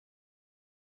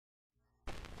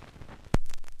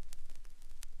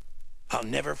I'll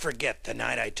never forget the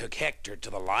night I took Hector to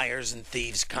the Lyres and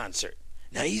Theeves concert.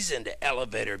 Now he's into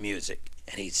elevator music,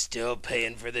 and he's still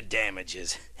paying for the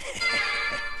damages.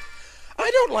 I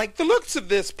don't like the looks of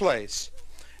this place.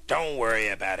 Don't worry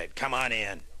about it. Come on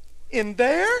in. In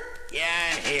there?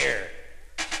 Yeah, in here.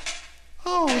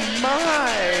 Oh,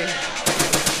 my.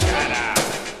 Shut up.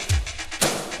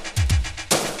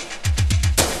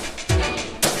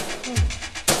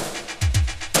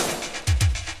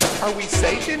 Are we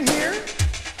safe in here?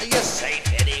 Are you safe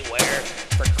anywhere?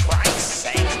 For Christ's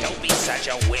sake, don't be such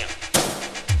a wimp.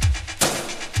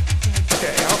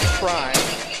 Okay, I'll try.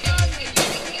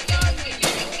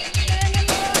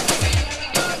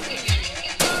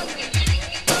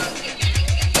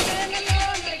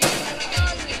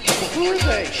 Who are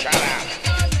they? Shut up.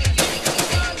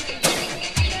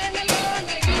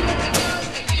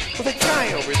 Well, the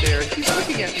guy over there, he's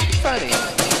looking at me funny.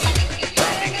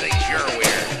 Probably thinks you're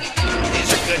weird.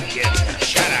 These are good kids. Now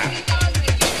shut up.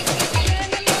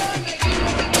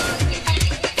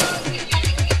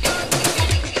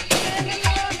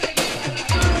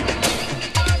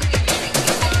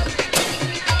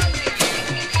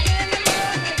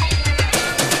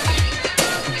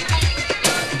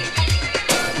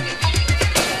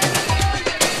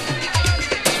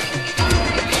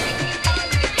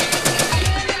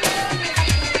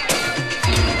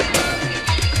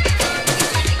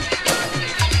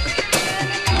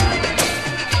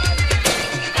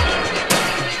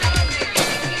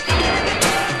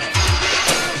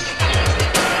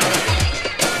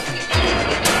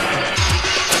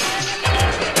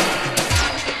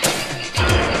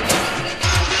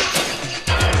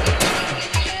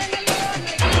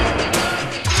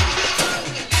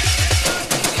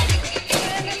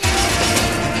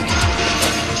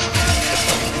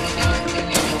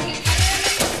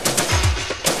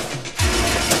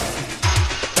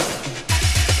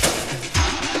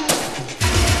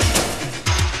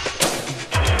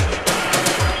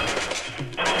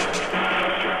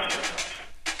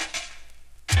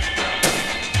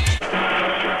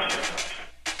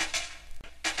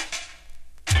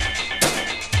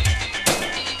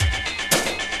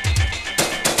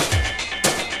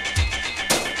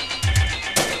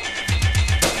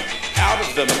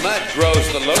 The mud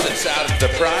grows the lotus, out of the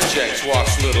projects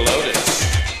walks Li'l Otis.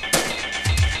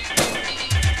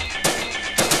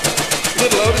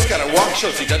 Li'l Otis gotta walk,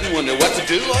 shows he doesn't wonder what to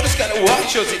do. Otis gotta walk,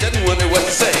 shows he doesn't wonder what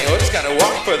to say. Otis gotta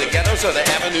walk for the ghettos or the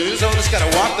avenues. Otis gotta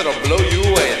walk that'll blow you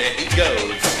away. There he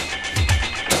goes.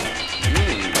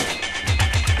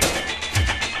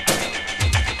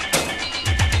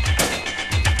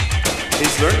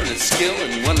 He's learning a skill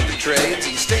in one of the trades.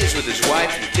 He stays with his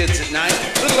wife and kids at night.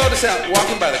 Li'l Otis out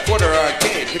walking by the quarter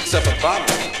arcade, picks up a bottle.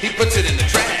 He puts it in the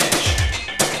trash.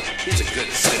 He's a good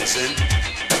citizen.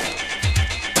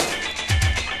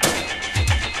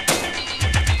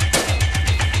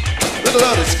 Li'l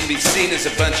Otis can be seen as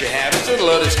a bunch of habits. Li'l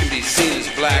Otis can be seen as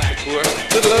black or poor.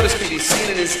 Li'l Otis can be seen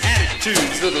in his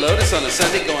attitudes. Li'l Otis on a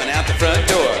Sunday going out the front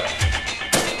door.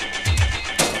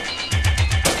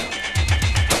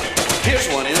 Here's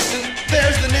one instant,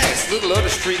 there's the next. Li'l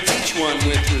Otis treats each one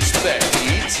with respect.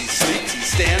 He eats, he sleeps, he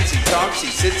stands, he talks, he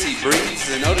sits, he breathes,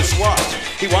 and Otis walks.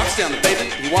 He walks down the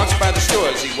pavement, he walks by the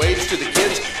stores. He waves to the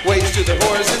kids, waves to the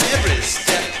whores, and every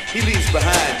step he leaves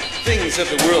behind things of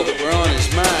the world that were on his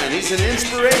mind. He's an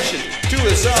inspiration to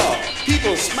us all.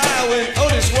 People smile when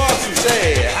Otis walks and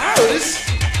say, "Hi, Otis."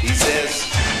 He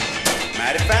says,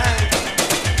 "Mighty fine."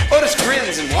 Otis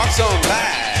grins and walks on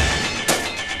by.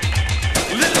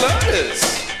 Li'l Otis.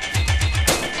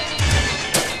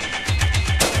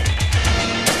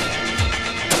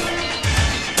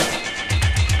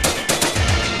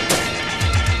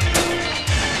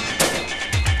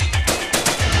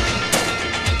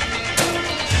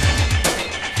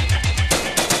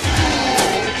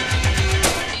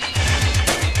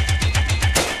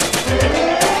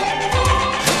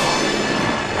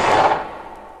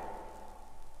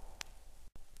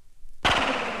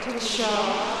 To the show.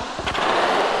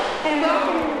 And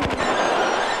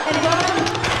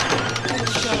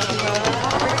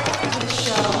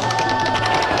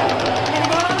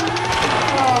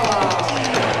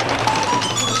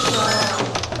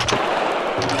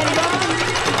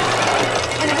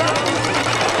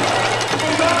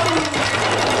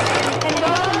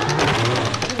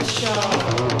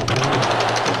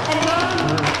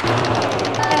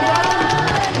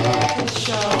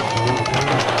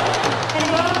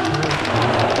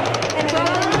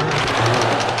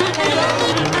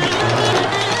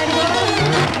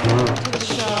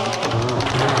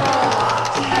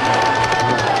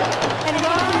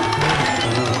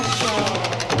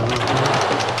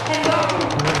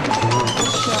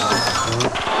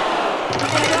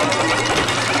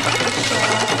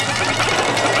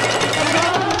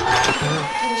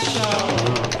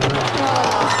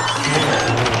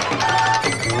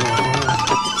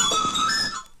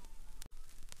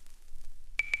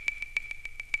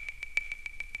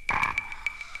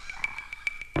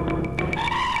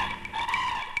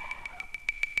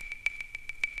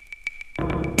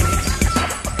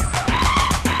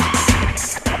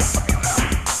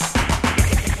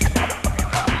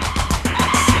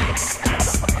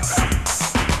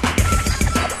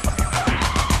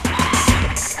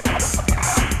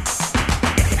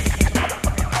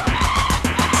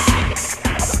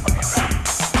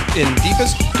in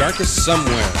deepest, darkest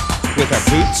somewhere, with our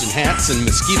boots and hats and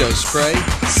mosquito spray,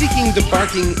 seeking the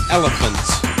barking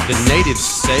elephants. The natives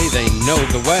say they know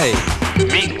the way.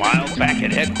 Meanwhile, back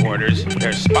at headquarters,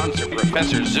 their sponsor,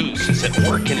 Professor Zeus, is at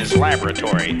work in his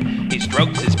laboratory. He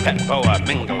strokes his pet boa,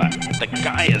 Mingala. The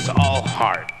guy is all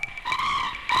heart.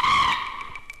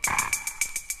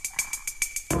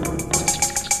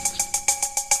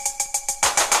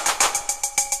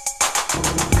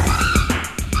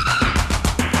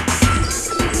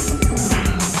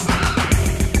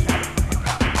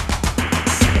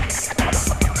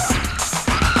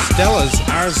 Stella's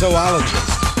our zoologist.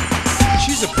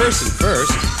 She's a person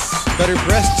first, but her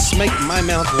breasts make my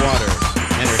mouth water,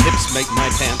 and her hips make my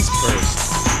pants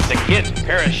burst. The kid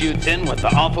parachutes in with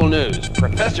the awful news.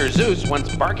 Professor Zeus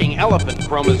wants barking elephant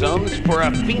chromosomes for a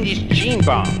fiendish gene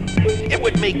bomb. It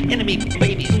would make enemy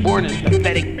babies born as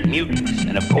pathetic mutants,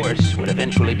 and of course would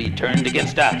eventually be turned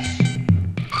against us.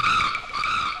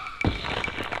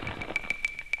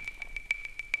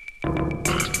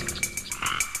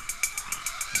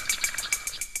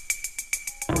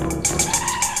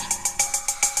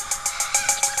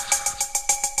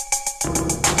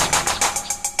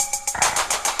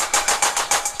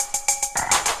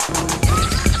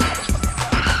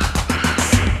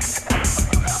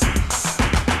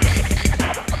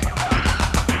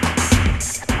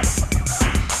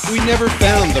 We never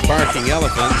found the barking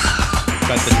elephants,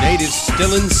 but the natives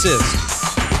still insist.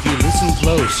 If you listen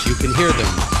close, you can hear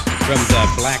them from the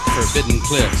black forbidden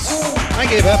cliffs. I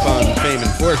gave up on fame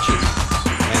and fortune,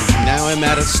 and now I'm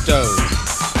at a stove.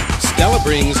 Stella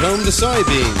brings home the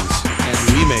soybeans, and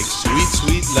we make sweet,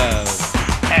 sweet love.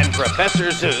 And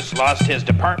Professor Zeus lost his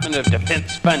Department of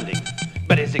Defense funding,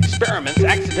 but his experiments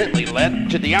accidentally led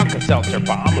to the Alka-Seltzer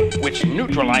bomb, which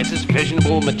neutralizes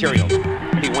fissionable materials.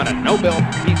 He won a Nobel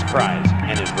Peace Prize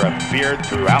and is revered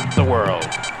throughout the world.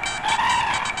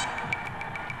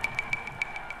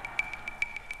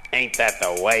 Ain't that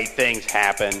the way things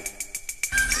happen?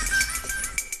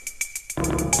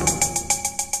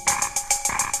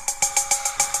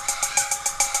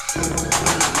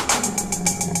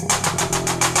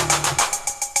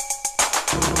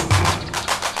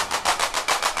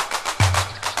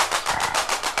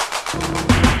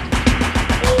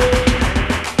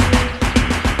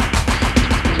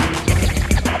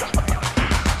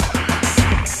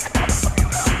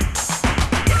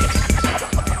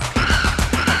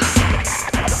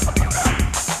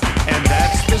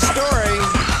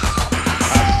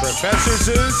 Professor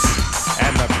Zeus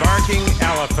and the barking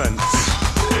elephants.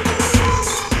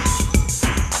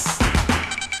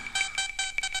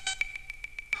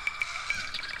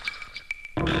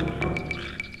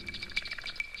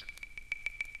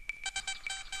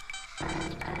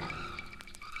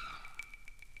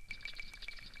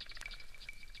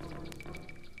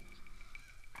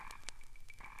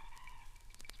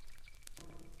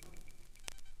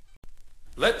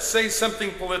 Let's say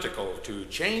something political to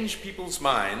change people's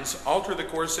minds, alter the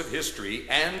course of history,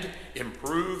 and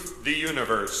improve the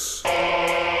universe.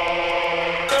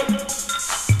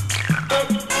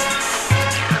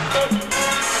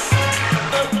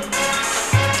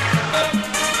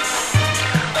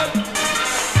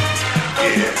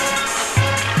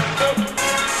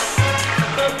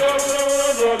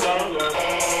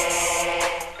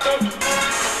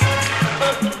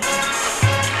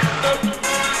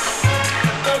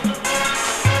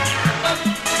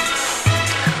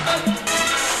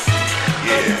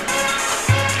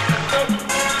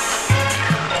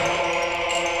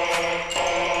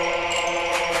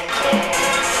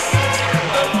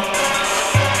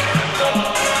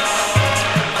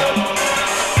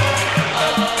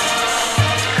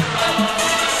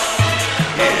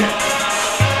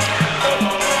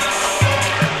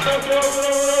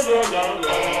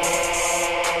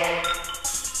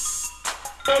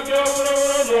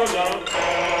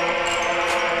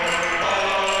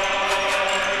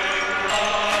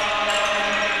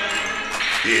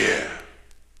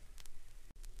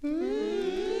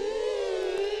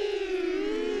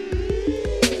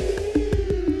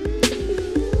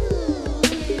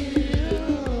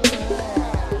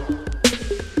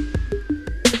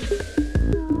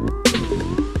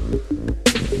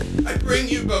 I bring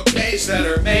you bouquets that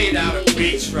are made out of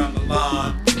weeds from the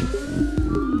lawn.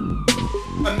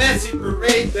 A messy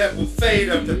parade that will fade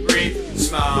up to breathe and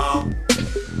smile.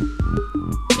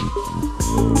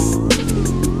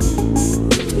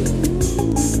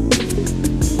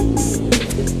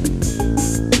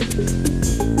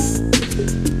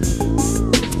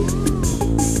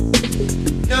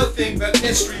 Nothing but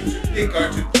mystery to pick or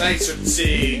to place or to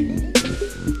see.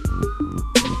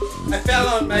 I fell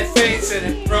on my face said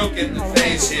it broke in the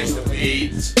face. Here's the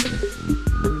weeds.